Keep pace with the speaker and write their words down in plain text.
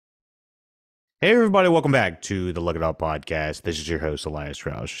Hey everybody, welcome back to the Look It Up podcast. This is your host, Elias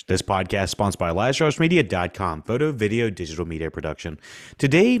Roush. This podcast is sponsored by EliasRoushMedia.com, photo, video, digital media production.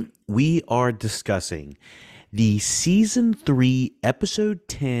 Today, we are discussing the Season 3, Episode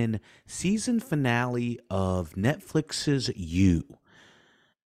 10, season finale of Netflix's You.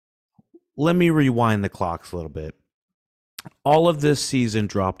 Let me rewind the clocks a little bit. All of this season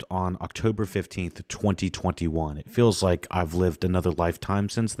dropped on October 15th, 2021. It feels like I've lived another lifetime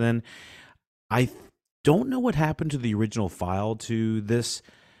since then. I don't know what happened to the original file to this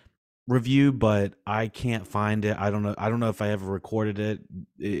review, but I can't find it. I don't know if I ever recorded it.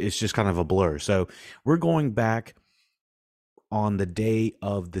 It's just kind of a blur. So we're going back on the day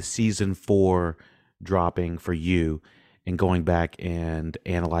of the season 4 dropping for you and going back and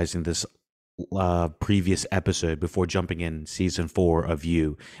analyzing this previous episode before jumping in season 4 of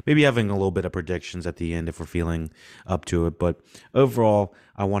you. Maybe having a little bit of predictions at the end if we're feeling up to it. But overall,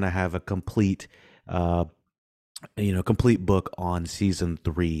 I want to have a uh, complete book on season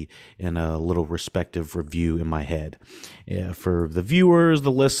 3 and a little respective review in my head. Yeah, for the viewers,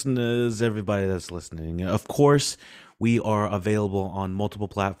 the listeners, everybody that's listening. Of course, we are available on multiple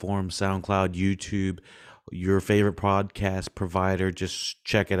platforms: SoundCloud, YouTube, your favorite podcast provider. Just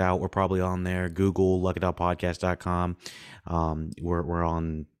check it out. We're probably on there. Google, lookitoutpodcast.com. We're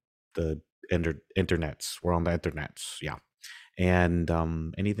on the internets. We're on the internets. Yeah. And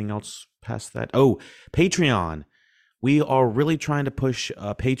anything else past that? Oh, Patreon. We are really trying to push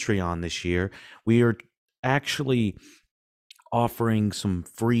Patreon this year. We are actually offering some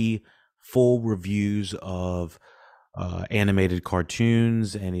free full reviews of animated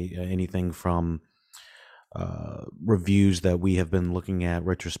cartoons, anything from reviews that we have been looking at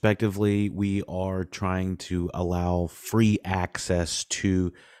retrospectively. We are trying to allow free access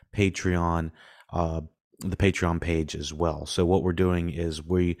to Patreon, the Patreon page as well. So what we're doing is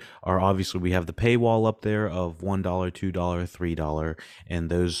we have the paywall up there of $1, $2, $3, and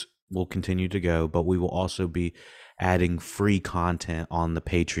those will continue to go, but we will also be adding free content on the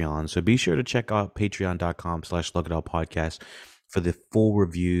Patreon. So be sure to check out patreon.com/lookitoutpodcast for the full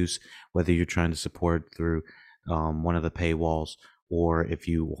reviews, whether you're trying to support through one of the paywalls, or if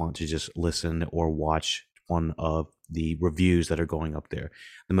you want to just listen or watch one of the reviews that are going up there.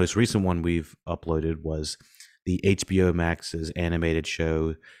 The most recent one we've uploaded was the HBO Max's animated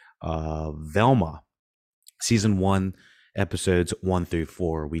show, Velma, season 1, episodes 1 through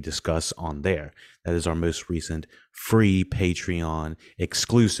 4. We discuss on there. That is our most recent free Patreon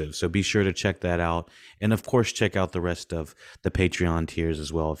exclusive. So be sure to check that out. And of course, check out the rest of the Patreon tiers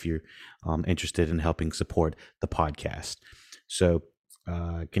as well if you're interested in helping support the podcast. So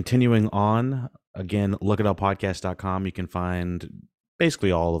continuing on, again, lookitoutpodcast.com. You can find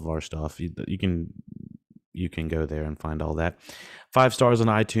basically all of our stuff. You can go there and find all that. 5 stars on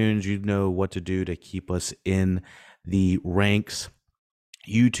iTunes. You know what to do to keep us in the ranks.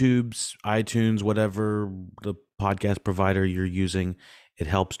 YouTube's, iTunes, whatever the podcast provider you're using, it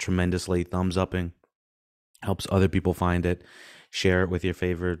helps tremendously. Thumbs upping helps other people find it. Share it with your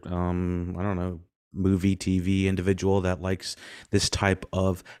favorite, I don't know, movie, TV individual that likes this type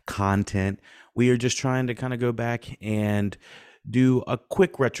of content. We are just trying to kind of go back and do a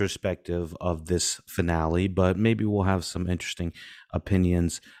quick retrospective of this finale, but maybe we'll have some interesting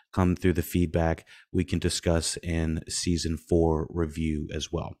opinions come through the feedback we can discuss in season 4 review as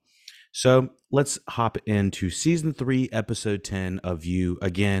well. So let's hop into season 3, episode 10 of You.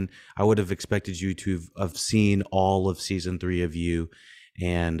 Again, I would have expected you to have seen all of season 3 of You.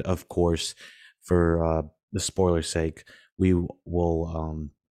 And of course, for the spoiler's sake, we will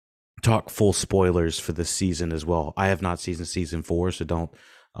talk full spoilers for this season as well. I have not seen season 4, so don't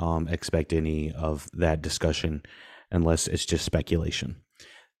expect any of that discussion unless it's just speculation.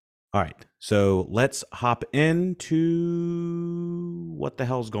 All right, so let's hop into what the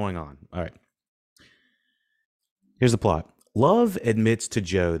hell's going on. All right, here's the plot. Love admits to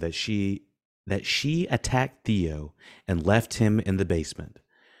Joe that she attacked Theo and left him in the basement,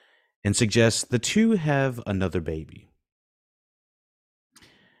 and suggests the two have another baby.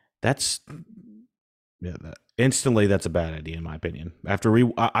 That's instantly that's a bad idea in my opinion.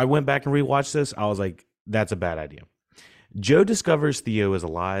 I went back and rewatched this, I was like, that's a bad idea. Joe discovers Theo is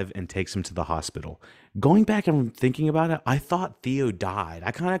alive and takes him to the hospital. Going back and thinking about it, I thought Theo died.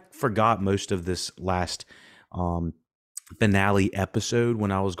 I kind of forgot most of this last finale episode.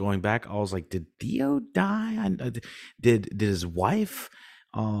 When I was going back, I was like, did Theo die? Did his wife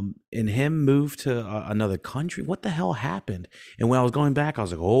and him move to another country? What the hell happened? And when I was going back, I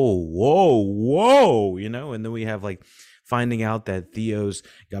was like, oh, whoa, and then we have like finding out that Theo's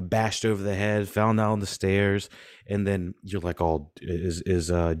got bashed over the head, fell down the stairs, and then you're like, "Oh,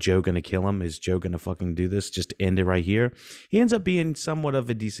 is Joe gonna kill him? Is Joe gonna fucking do this? Just end it right here?" He ends up being somewhat of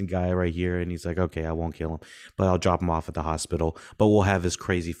a decent guy right here, and he's like, "Okay, I won't kill him, but I'll drop him off at the hospital. But we'll have his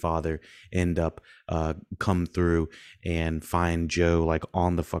crazy father end up come through and find Joe like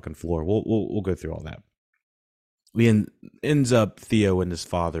on the fucking floor. We'll go through all that. Ends up Theo and his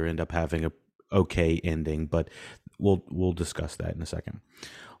father end up having a okay ending, but we'll discuss that in a second.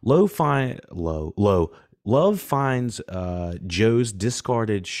 Love finds Joe's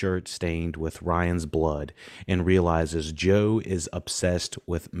discarded shirt stained with Ryan's blood and realizes Joe is obsessed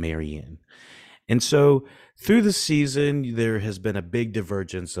with Marianne. And so through the season, there has been a big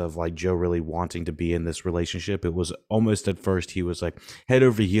divergence of like Joe really wanting to be in this relationship. It was almost at first he was like head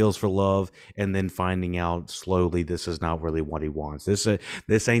over heels for love, and then finding out slowly this is not really what he wants. This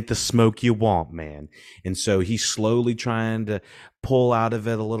ain't the smoke you want, man. And so he's slowly trying to pull out of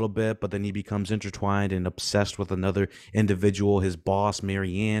it a little bit, but then he becomes intertwined and obsessed with another individual, his boss,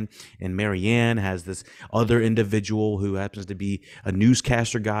 Marianne. And Marianne has this other individual who happens to be a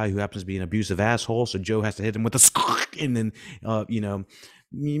newscaster guy who happens to be an abusive asshole. So Joe has to hit him with a and then,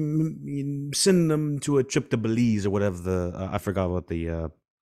 send them to a trip to Belize or whatever I forgot what the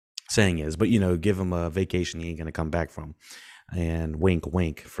saying is, but, give him a vacation he ain't going to come back from. And wink,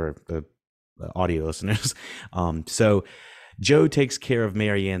 wink for the audio listeners. So Joe takes care of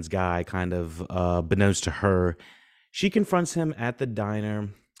Marianne's guy, kind of beknownst to her. She confronts him at the diner.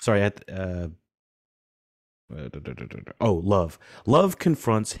 Sorry, Love. Love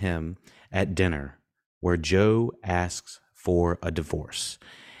confronts him at dinner where Joe asks for a divorce.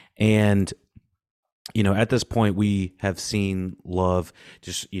 And, at this point, we have seen Love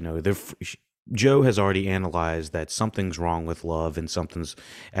just, Joe has already analyzed that something's wrong with Love, and something's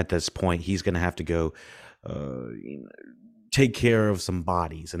at this point, he's going to have to go take care of some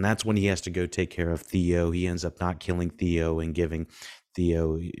bodies. And that's when he has to go take care of Theo. He ends up not killing Theo and giving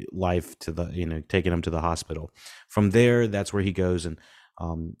Theo life to taking him to the hospital. From there, that's where he goes and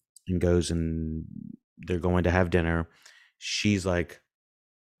they're going to have dinner. She's like,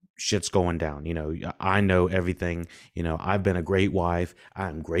 shit's going down. I know everything. I've been a great wife.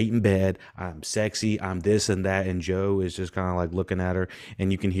 I'm great in bed. I'm sexy. I'm this and that. And Joe is just kind of like looking at her,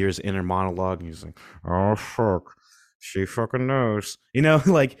 and you can hear his inner monologue. And he's like, oh, fuck. She fucking knows. It's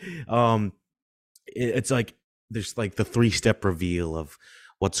like there's like the 3-step reveal of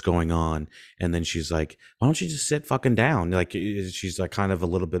what's going on, and then she's like, why don't you just sit fucking down? Like, she's like kind of a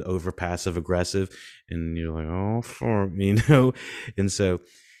little bit over passive aggressive, and you're like, oh fuck, and so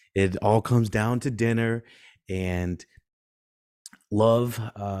it all comes down to dinner. And Love,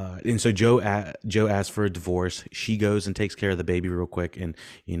 and so Joe asks for a divorce. She goes and takes care of the baby real quick, and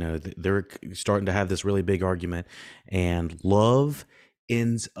they're starting to have this really big argument. And Love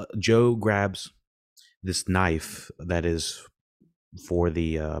Joe grabs this knife that is for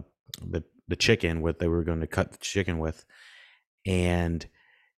the chicken, what they were going to cut the chicken with, and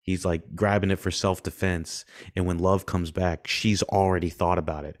he's like grabbing it for self-defense. And when Love comes back, she's already thought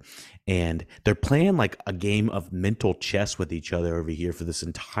about it. And they're playing like a game of mental chess with each other over here for this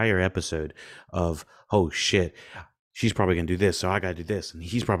entire episode of, oh shit, she's probably going to do this, so I got to do this. And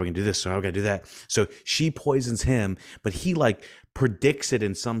he's probably going to do this, so I got to do that. So she poisons him, but he like predicts it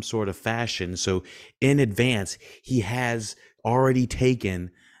in some sort of fashion. So in advance, he has already taken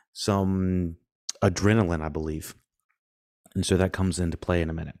some adrenaline, I believe. And so that comes into play in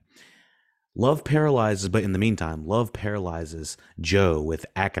a minute. Love paralyzes Joe with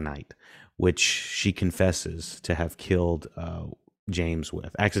aconite, which she confesses to have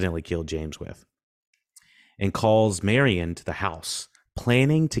accidentally killed James with, and calls Marianne to the house,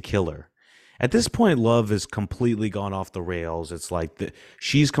 planning to kill her. At this point, Love has completely gone off the rails. It's like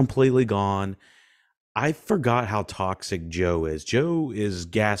she's completely gone. I forgot how toxic Joe is. Joe is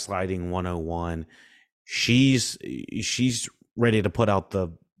gaslighting 101. She's ready to put out the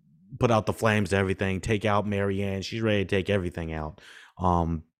flames to everything, take out Marianne. She's ready to take everything out.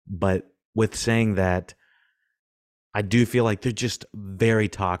 But with saying that, I do feel like they're just very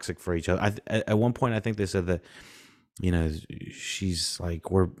toxic for each other. At one point, I think they said that, she's like,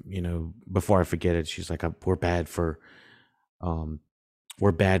 before I forget it, she's like, we're bad for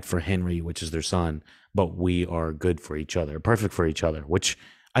Henry, which is their son, but we are good for each other, perfect for each other, which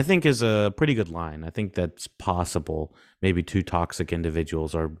I think is a pretty good line. I think that's possible. Maybe two toxic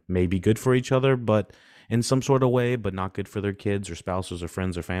individuals are maybe good for each other, but in some sort of way, but not good for their kids or spouses or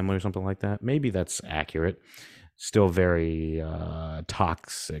friends or family or something like that. Maybe that's accurate. Still very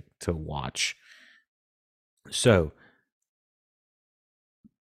toxic to watch. So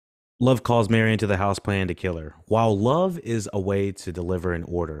Love calls Marion to the house plan to kill her. While Love is away to deliver an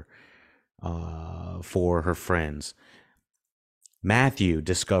order for her friends, Matthew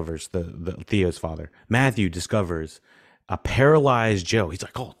discovers the Theo's father. Matthew discovers a paralyzed Joe. He's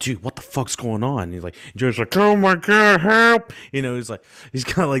like, "Oh, dude, what the fuck's going on?" And he's like, Joe's like, "Oh my god, help!" He's like, he's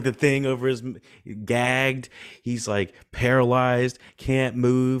got like the thing over his gagged. He's like paralyzed, can't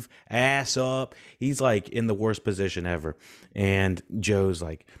move, ass up. He's like in the worst position ever. And Joe's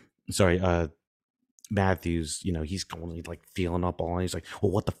like, sorry, Matthews, he's going, he's like feeling up all. He's like,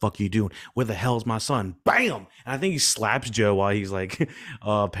 "Well, what the fuck are you doing? Where the hell's my son?" Bam! And I think he slaps Joe while he's like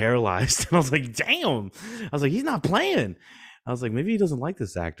paralyzed. And I was like, "Damn!" I was like, "He's not playing." I was like, maybe he doesn't like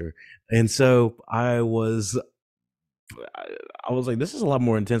this actor. And so I was like, this is a lot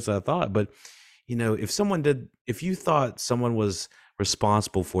more intense than I thought. But if you thought someone was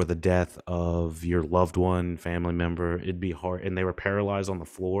responsible for the death of your loved one, family member, it'd be hard, and they were paralyzed on the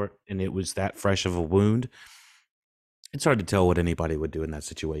floor, and it was that fresh of a wound. It's hard to tell what anybody would do in that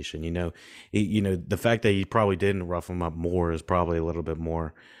situation. The fact that he probably didn't rough him up more is probably a little bit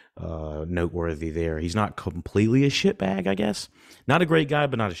more noteworthy there. He's not completely a shitbag, I guess. Not a great guy,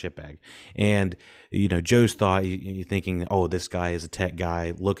 but not a shitbag. And Joe's thought, you thinking, "Oh, this guy is a tech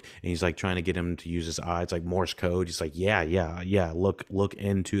guy. Look," and he's like trying to get him to use his eyes, like Morse code. He's like, "Yeah, yeah, yeah. Look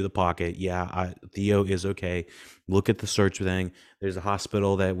into the pocket. Yeah, Theo is okay. Look at the search thing. There's a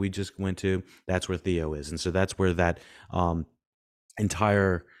hospital that we just went to. That's where Theo is." And so that's where that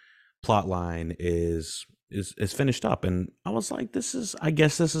entire plot line is finished up. And I was like, I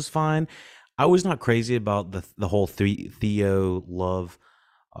guess this is fine. I was not crazy about the whole Theo Love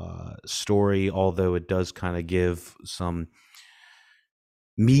story, although it does kind of give some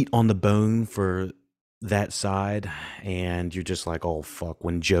meat on the bone for that side. And you're just like, "Oh fuck,"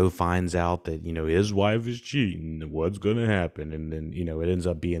 when Joe finds out that his wife is cheating, what's gonna happen? And then it ends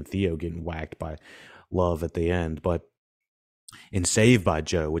up being Theo getting whacked by Love at the end, but and saved by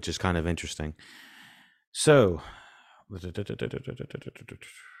Joe, which is kind of interesting. So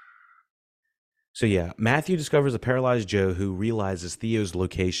yeah, Matthew discovers a paralyzed Joe who realizes Theo's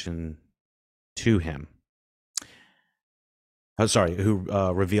location to him. Who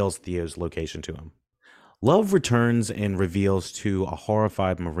reveals Theo's location to him. Love returns and reveals to a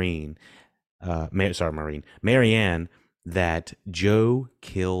horrified Marianne, that Joe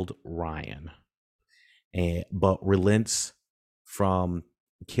killed Ryan, but relents from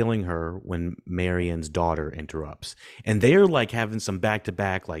killing her when Marian's daughter interrupts. And they're like having some back to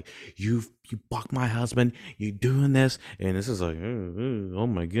back, like, you fuck my husband, you doing this. And this is like, oh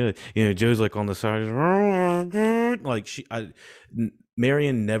my god. Joe's like on the side, like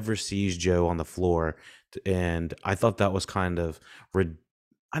Marian never sees Joe on the floor. And I thought that was kind of, I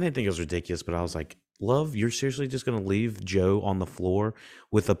didn't think it was ridiculous, but I was like, "Love, you're seriously just going to leave Joe on the floor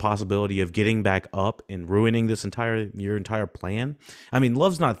with the possibility of getting back up and ruining your entire plan?" I mean,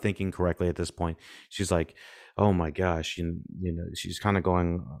 Love's not thinking correctly at this point. She's like, "Oh my gosh," she's kind of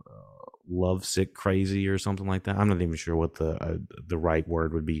going love sick crazy or something like that. I'm not even sure what the right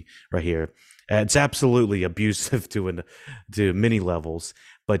word would be right here. It's absolutely abusive to many levels,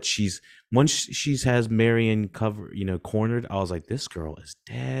 but once she's has Marion cornered, I was like, this girl is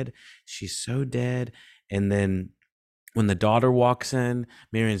dead. She's so dead. And then when the daughter walks in,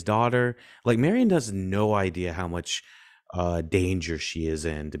 Marion's daughter, like, Marion has no idea how much danger she is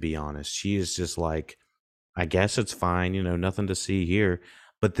in, to be honest. She is just like, "I guess it's fine, nothing to see here."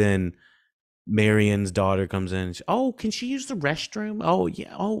 But then Marion's daughter comes in. "Oh, can she use the restroom?" "Oh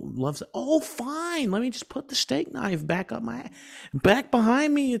yeah." "Oh, loves it." "Oh, fine. Let me just put the steak knife back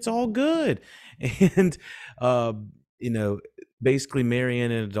behind me. It's all good." And uh, you know, basically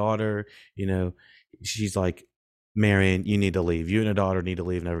Marion and a daughter, she's like, "Marion, you need to leave. You and a daughter need to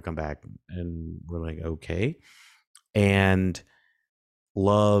leave, never come back." And we're like, "Okay." And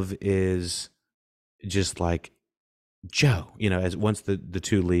Love is just like, "Joe," as once the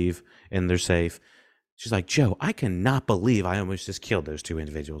two leave and they're safe, she's like, "Joe, I cannot believe I almost just killed those two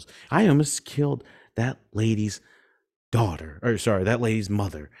individuals. I almost killed that lady's daughter, or sorry, that lady's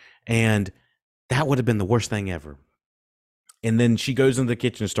mother. And that would have been the worst thing ever." And then she goes into the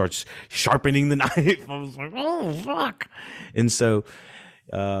kitchen and starts sharpening the knife. I was like, "Oh, fuck." And so,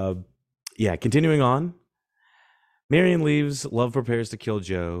 uh, yeah, continuing on, Marion leaves. Love prepares to kill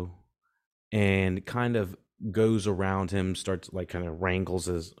Joe and kind of goes around him, starts like kind of wrangles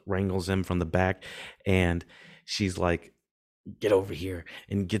him from the back. And she's like, "Get over here,"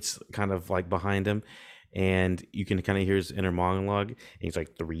 and gets kind of like behind him. And you can kind of hear his inner monologue. And he's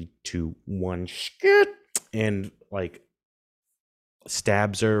like, "3, 2, 1, skit," and like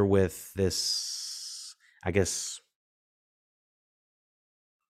stabs her with this, I guess,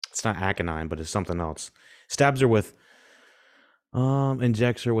 It's not aconine, but it's something else. Stabs her with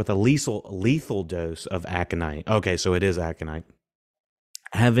injects her with a lethal dose of aconite. Okay, so it is aconite.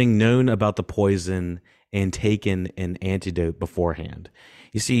 Having known about the poison and taken an antidote beforehand.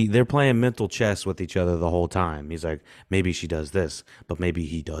 You see, they're playing mental chess with each other the whole time. He's like, maybe she does this, but maybe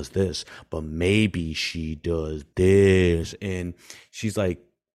he does this, but maybe she does this. And she's like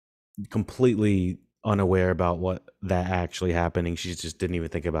completely unaware about what that actually happening. She just didn't even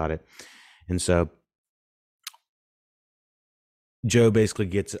think about it. And so Joe basically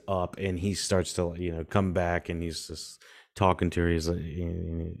gets up and he starts to, come back, and he's just talking to her. He's like,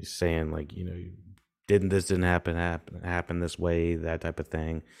 he's saying like, didn't happen this way, that type of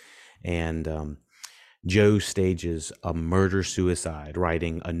thing. And Joe stages a murder suicide,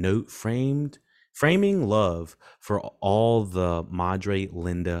 writing a note framing love for all the Madre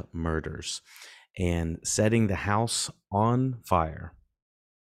Linda murders and setting the house on fire.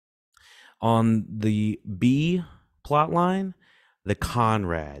 On the B plot line, the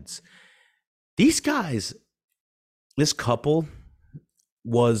Conrads. These guys, this couple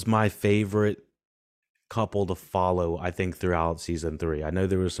was my favorite couple to follow, I think, throughout season 3. I know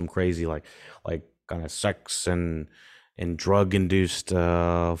there was some crazy like kind of sex and drug induced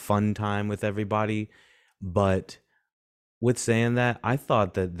fun time with everybody, but with saying that, I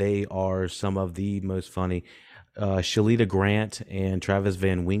thought that they are some of the most funny. Shalita Grant and Travis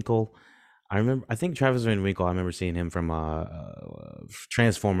Van Winkle. I think Travis Van Winkle, I remember seeing him from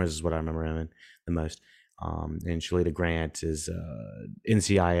Transformers is what I remember him in the most. And Shalita Grant is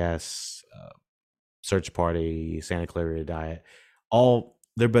NCIS, Search Party, Santa Clarita Diet.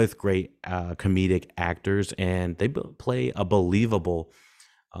 They're both great comedic actors, and they play a believable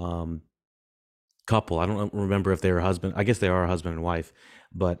couple. I don't remember if they were husband. I guess they are husband and wife,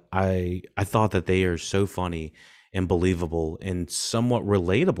 but I thought that they are so funny and believable and somewhat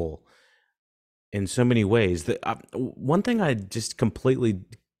relatable in so many ways. That one thing I just completely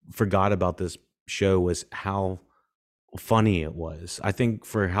forgot about this show was how funny it was. I think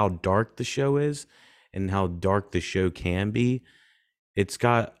for how dark the show is and how dark the show can be, it's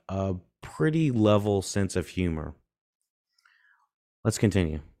got a pretty level sense of humor. Let's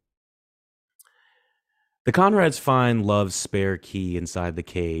continue. The Conrads find Love's spare key inside the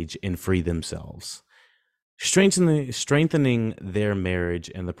cage and free themselves, strengthening their marriage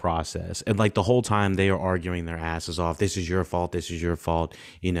in the process. And like the whole time they are arguing their asses off. This is your fault. This is your fault.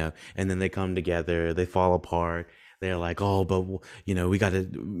 And then they come together, they fall apart. They're like, oh, but we got to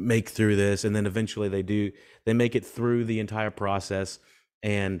make through this. And then eventually they make it through the entire process.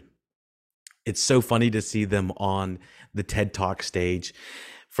 And it's so funny to see them on the TED Talk stage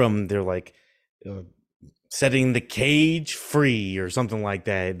from their like, setting the cage free or something like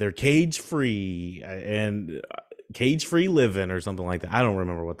that. They're cage free and cage free living or something like that. I don't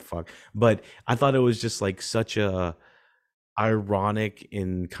remember what the fuck, but I thought it was just like such a ironic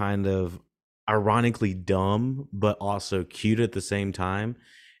and kind of ironically dumb, but also cute at the same time.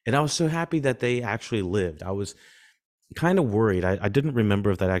 And I was so happy that they actually lived. I was kind of worried. I didn't remember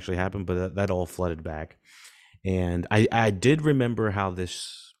if that actually happened, but that all flooded back. And I did remember how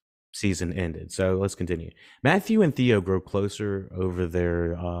this season ended. So let's continue. Matthew and Theo grow closer over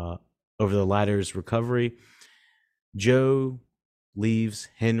the latter's recovery. Joe leaves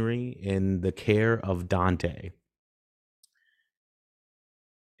Henry in the care of Dante,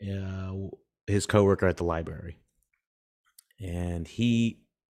 his coworker at the library, and he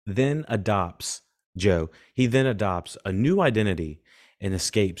then adopts a new identity and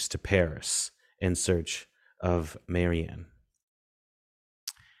escapes to Paris in search of Marianne.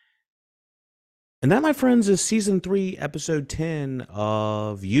 And that, my friends, is season 3, episode 10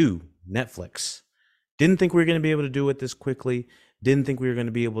 of You, Netflix. Didn't think we were going to be able to do it this quickly. Didn't think we were going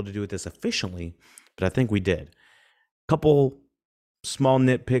to be able to do it this efficiently, but I think we did. Couple small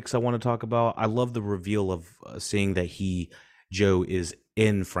nitpicks I want to talk about. I love the reveal of seeing that Joe is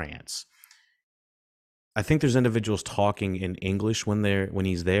in France. I think there's individuals talking in English when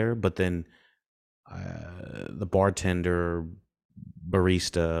he's there, but then the bartender,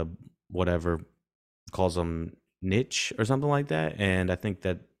 barista, whatever, calls him Niche or something like that, and I think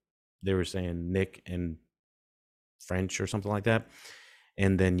that they were saying Nick in French or something like that.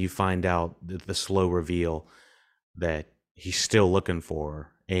 And then you find out the slow reveal that he's still looking for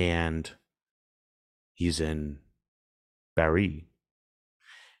her, and he's in Paris.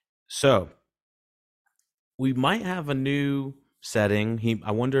 So we might have a new setting.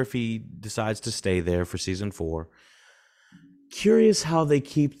 I wonder if he decides to stay there for season 4. Curious how they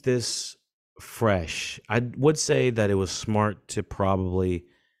keep this fresh. I would say that it was smart to probably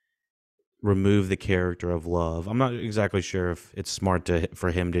remove the character of Love. I'm not exactly sure if it's smart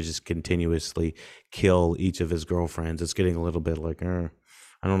for him to just continuously kill each of his girlfriends. It's getting a little bit like, I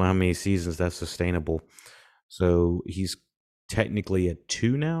don't know how many seasons that's sustainable. So he's technically at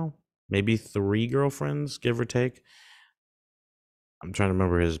two now, maybe three girlfriends, give or take. I'm trying to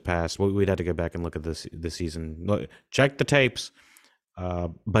remember his past. We'd have to go back and look at this season. Look, check the tapes.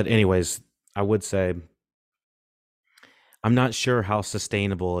 But anyways, I would say I'm not sure how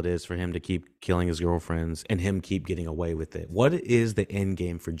sustainable it is for him to keep killing his girlfriends and him keep getting away with it. What is the end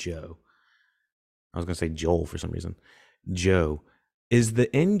game for Joe? I was going to say Joel for some reason. Joe. Is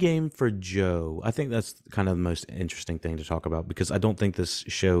the end game for Joe? I think that's kind of the most interesting thing to talk about because I don't think this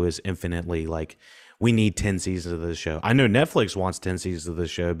show is infinitely like we need 10 seasons of this show. I know Netflix wants 10 seasons of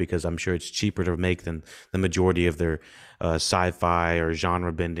this show because I'm sure it's cheaper to make than the majority of their sci-fi or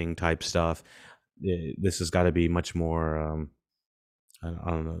genre bending type stuff. This has got to be much more I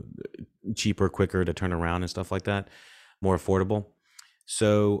don't know, cheaper, quicker to turn around and stuff like that, more affordable.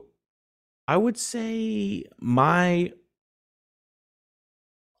 So I would say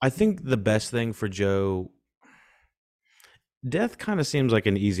I think the best thing for Joe, death kind of seems like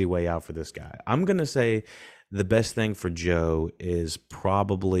an easy way out for this guy. I'm going to say the best thing for Joe is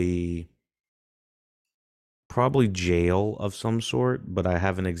probably jail of some sort, but I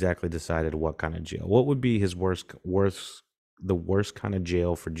haven't exactly decided what kind of jail. What would be his the worst kind of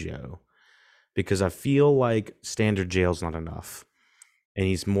jail for Joe? Because I feel like standard jail's not enough, and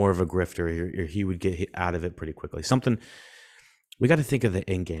he's more of a grifter. He would get out of it pretty quickly. Something we got to think of the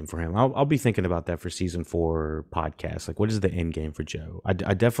end game for him. I'll be thinking about that for season 4 podcast. Like, what is the end game for Joe? I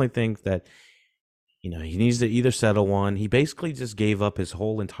definitely think that he needs to either settle one. He basically just gave up his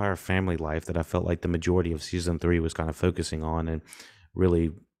whole entire family life that I felt like the majority of season 3 was kind of focusing on and really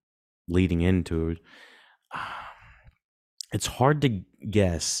leading into. It's hard to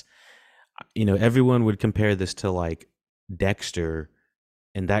guess. Everyone would compare this to like Dexter,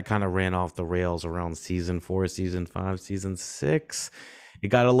 and that kind of ran off the rails around season 4, season 5, season 6. It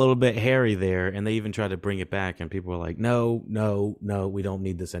got a little bit hairy there, and they even tried to bring it back, and people were like, no, no, no, we don't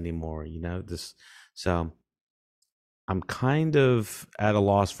need this anymore. So I'm kind of at a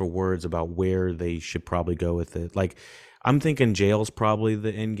loss for words about where they should probably go with it. Like, I'm thinking jail's probably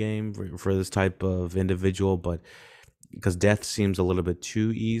the end game for this type of individual, but because death seems a little bit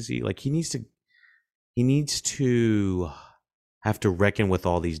too easy. Like, he needs to have to reckon with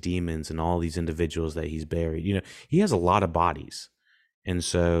all these demons and all these individuals that he's buried. He has a lot of bodies, and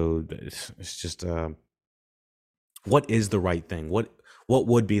so it's just what is the right thing? What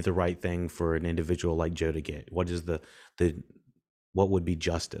would be the right thing for an individual like Joe to get? What is the what would be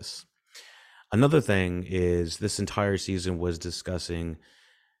justice? Another thing is this entire season was discussing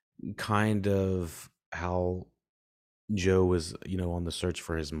kind of how Joe was, on the search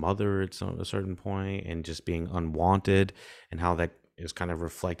for his mother at a certain point and just being unwanted, and how that is kind of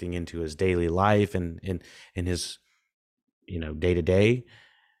reflecting into his daily life and in his, day to day.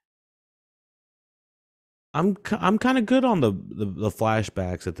 I'm kind of good on the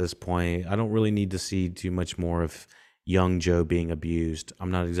flashbacks at this point. I don't really need to see too much more of young Joe being abused.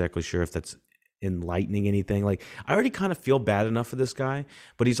 I'm not exactly sure if that's enlightening anything. Like, I already kind of feel bad enough for this guy,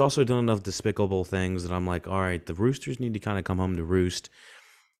 but he's also done enough despicable things that I'm like, all right, the roosters need to kind of come home to roost,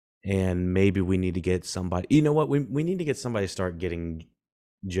 and maybe we need to get somebody. You know what? We need to get somebody to start getting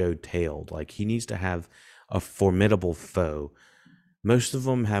Joe tailed. Like, he needs to have a formidable foe. Most of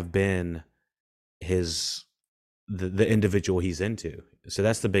them have been the individual he's into. So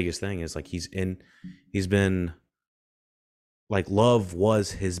that's the biggest thing, is like he's been like, Love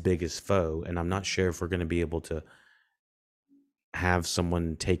was his biggest foe, and I'm not sure if we're going to be able to have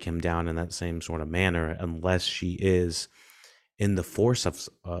someone take him down in that same sort of manner unless she is in the force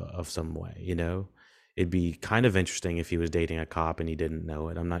of some way. It'd be kind of interesting if he was dating a cop and he didn't know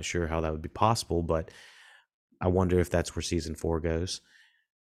it. I'm not sure how that would be possible, but I wonder if that's where season 4 goes.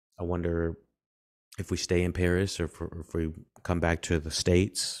 I wonder if we stay in Paris or if we come back to the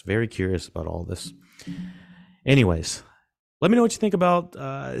States. Very curious about all this. Anyways, let me know what you think about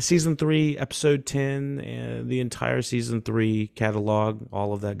season 3, episode 10, and the entire season 3 catalog,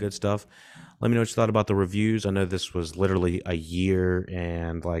 all of that good stuff. Let me know what you thought about the reviews. I know this was literally a year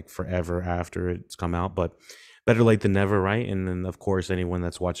and like forever after it's come out, but better late than never, right? And then, of course, anyone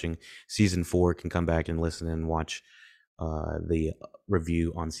that's watching season 4 can come back and listen and watch the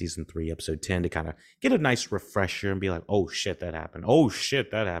review on season 3, episode 10, to kind of get a nice refresher and be like, oh shit, that happened. Oh shit,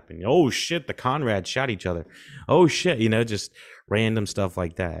 that happened. Oh shit, the Conrads shot each other. Oh shit, just random stuff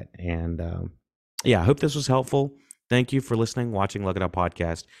like that. And yeah, I hope this was helpful. Thank you for listening, watching Look It Up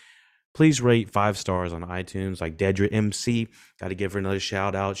Podcast. Please rate 5 stars on iTunes. Like Dedra MC, got to give her another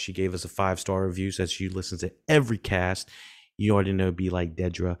shout out. She gave us a 5-star review, says she listens to every cast. You already know, be like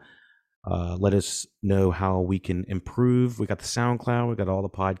Dedra. Let us know how we can improve. We got the SoundCloud, we got all the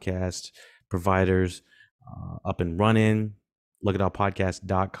podcast providers up and running. Look at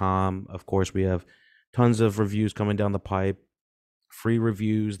outpodcast.com. Of course, we have tons of reviews coming down the pipe, free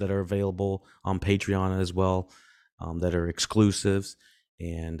reviews that are available on Patreon as well, that are exclusives.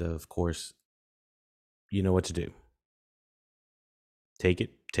 And of course, you know what to do. Take it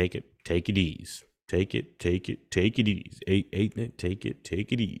easy. Take it easy. Take it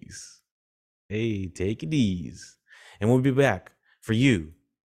easy. Hey, take it easy. And we'll be back for you,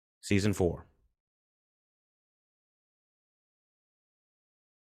 season 4.